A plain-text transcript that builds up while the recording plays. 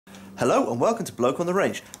Hello and welcome to Bloke on the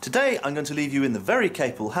Range. Today I'm going to leave you in the very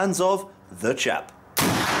capable hands of the Chap.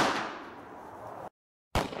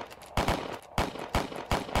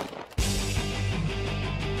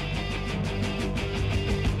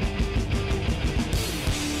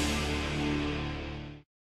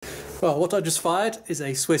 Well, what I just fired is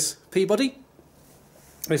a Swiss Peabody.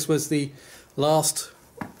 This was the last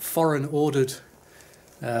foreign ordered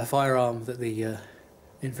firearm that the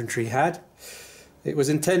infantry had. It was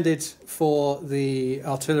intended for the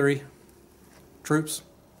artillery troops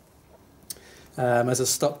as a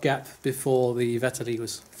stopgap before the Vetterli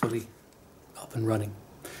was fully up and running.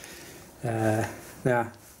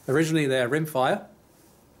 Now, originally they're rimfire.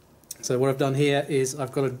 So what I've done here is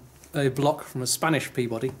I've got a block from a Spanish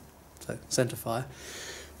Peabody, so centre fire,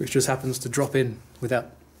 which just happens to drop in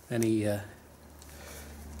without any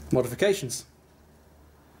modifications.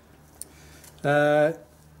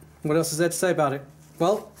 What else is there to say about it?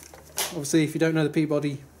 Well, obviously if you don't know the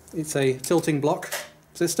Peabody, it's a tilting block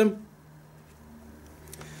system,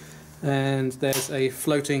 and there's a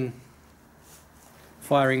floating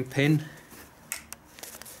firing pin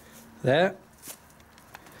there,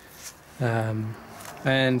 and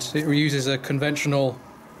it uses a conventional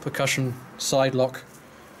percussion side lock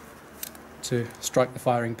to strike the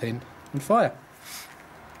firing pin and fire.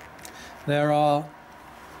 There are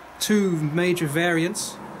two major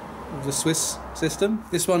variants of the Swiss system.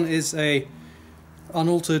 This one is a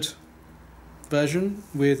unaltered version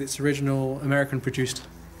with its original American produced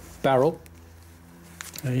barrel.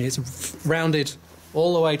 And it's rounded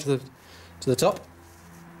all the way to the top.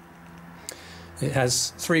 It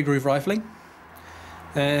has 3-groove rifling,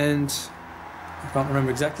 and I can't remember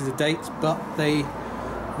exactly the date, but they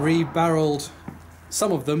re-barreled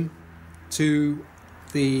some of them to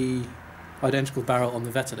the identical barrel on the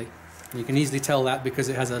Vetterli. You can easily tell that because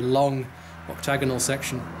it has a long octagonal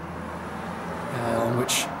section on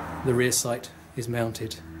which the rear sight is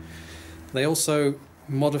mounted. They also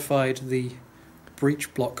modified the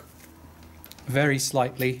breech block very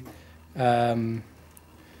slightly. I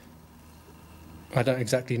don't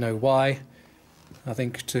exactly know why. I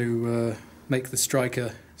think to make the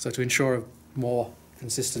striker, so to ensure a more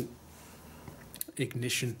consistent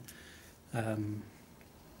ignition.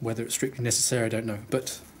 Whether it's strictly necessary, I don't know,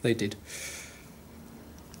 but they did.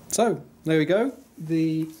 So, there we go.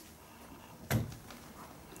 The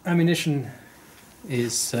ammunition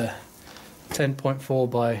is 10.4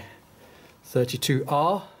 by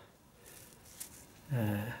 32R.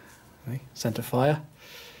 Centre fire.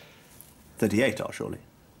 38R, surely?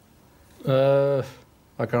 I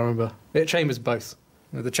can't remember. It chambers both.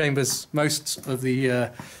 The chambers most of the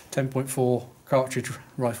 10.4 cartridge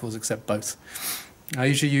rifles except both. I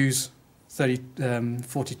usually use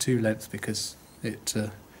 42 length because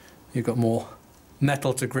you've got more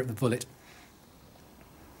metal to grip the bullet.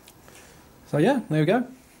 So yeah, there we go.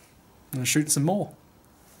 I'm going to shoot some more.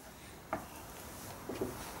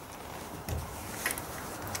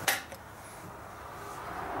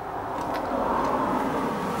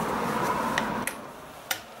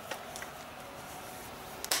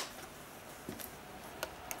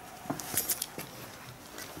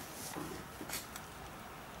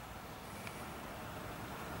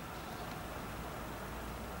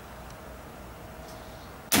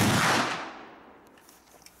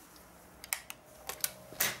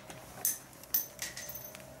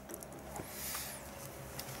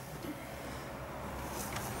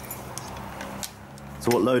 So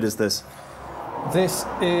what load is this? This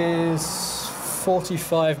is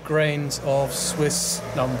 45 grains of Swiss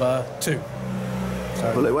number 2.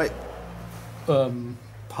 So, bullet weight?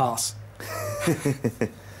 Pass.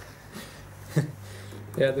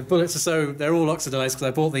 Yeah, the bullets are they're all oxidized because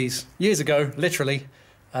I bought these years ago, literally.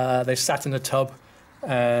 They sat in a tub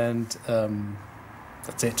and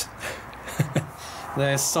that's it.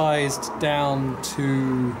 They're sized down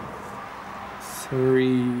to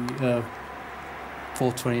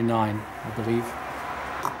 429, I believe.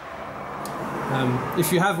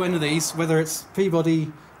 If you have one of these, whether it's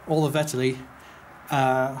Peabody or the Vetterli,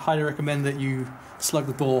 highly recommend that you slug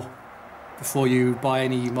the bore before you buy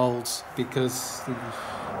any moulds because the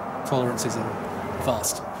tolerances are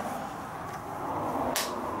vast.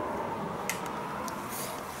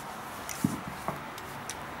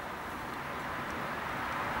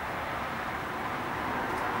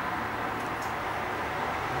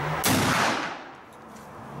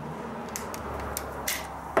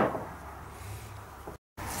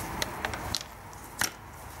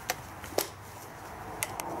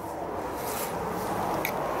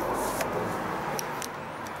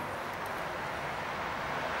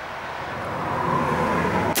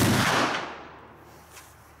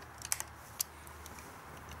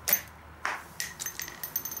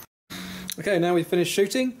 Okay, now we've finished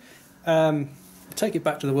shooting. Take it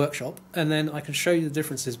back to the workshop and then I can show you the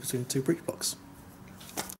differences between the two breech blocks.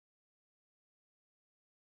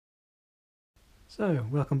 So,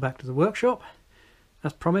 welcome back to the workshop.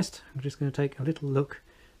 As promised, I'm just going to take a little look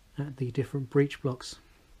at the different breech blocks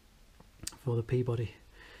for the Peabody.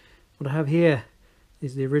 What I have here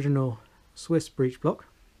is the original Swiss breech block.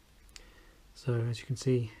 So as you can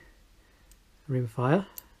see, rimfire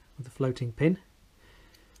with a floating pin.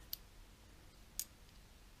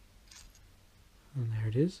 And there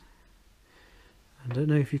it is. I don't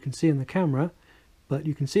know if you can see in the camera, but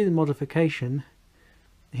you can see the modification.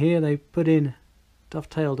 Here they put in,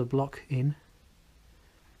 dovetailed a block in,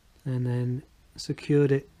 and then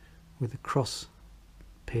secured it with a cross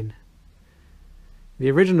pin.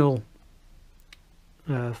 The original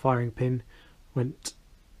firing pin went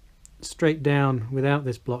straight down without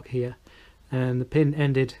this block here, and the pin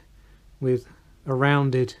ended with a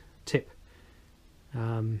rounded tip.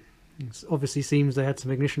 It obviously seems they had some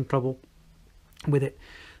ignition trouble with it,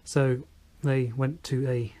 so they went to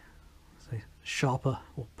a sharper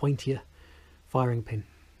or pointier firing pin.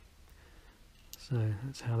 So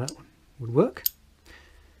that's how that one would work.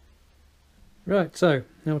 Right, so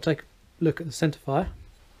now we'll take a look at the centre fire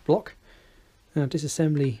block. Now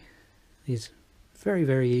disassembly is very,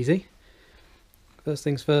 very easy. First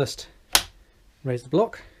things first, raise the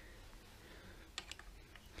block,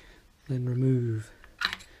 then remove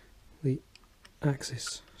the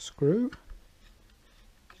axis screw,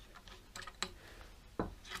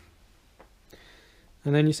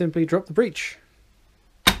 and then you simply drop the breech,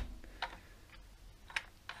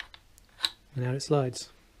 and out it slides.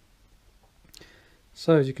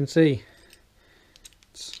 So as you can see,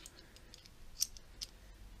 it's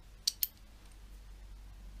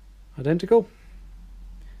identical,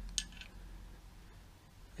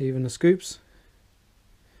 even the scoops,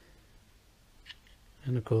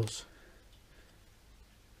 and of course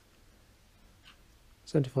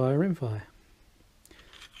centerfire, rimfire.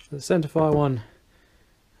 So the centerfire one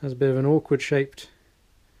has a bit of an awkward shaped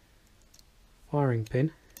firing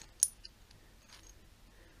pin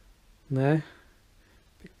there,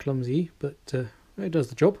 a bit clumsy, but it does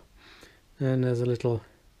the job. And there's a little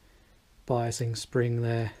biasing spring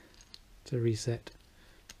there to reset,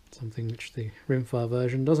 something which the rimfire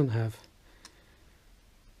version doesn't have.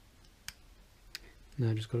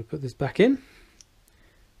 Now just got to put this back in.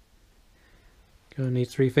 Gonna need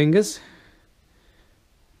 3 fingers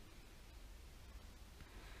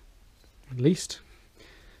at least.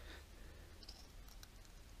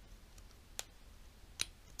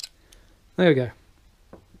 There we go.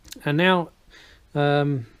 And now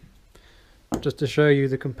just to show you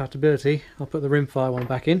the compatibility, I'll put the rimfire one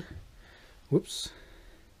back in. Whoops.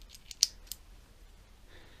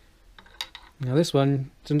 Now this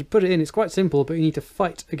one, to put it in, it's quite simple, but you need to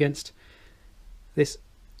fight against this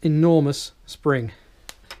enormous spring.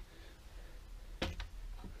 So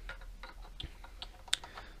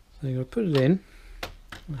you've got to put it in.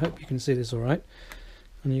 I hope you can see this alright.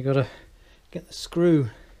 And you've got to get the screw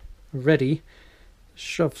ready,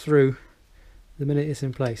 shove through the minute it's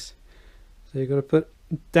in place. So you've got to put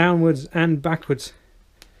downwards and backwards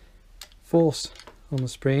force on the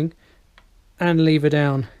spring and lever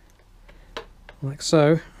down like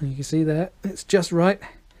so, and you can see there it's just right.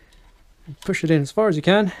 Push it in as far as you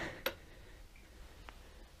can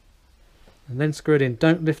and then screw it in.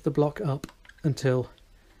 Don't lift the block up until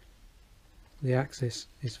the axis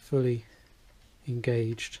is fully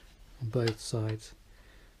engaged on both sides.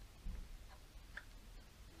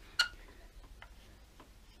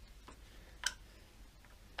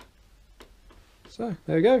 So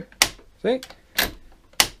there we go. See?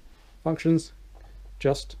 Functions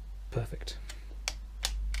just perfect.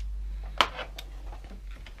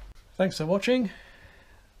 Thanks for watching.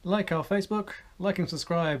 Like our Facebook, like and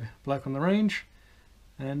subscribe, Bloke on the Range,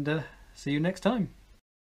 and see you next time.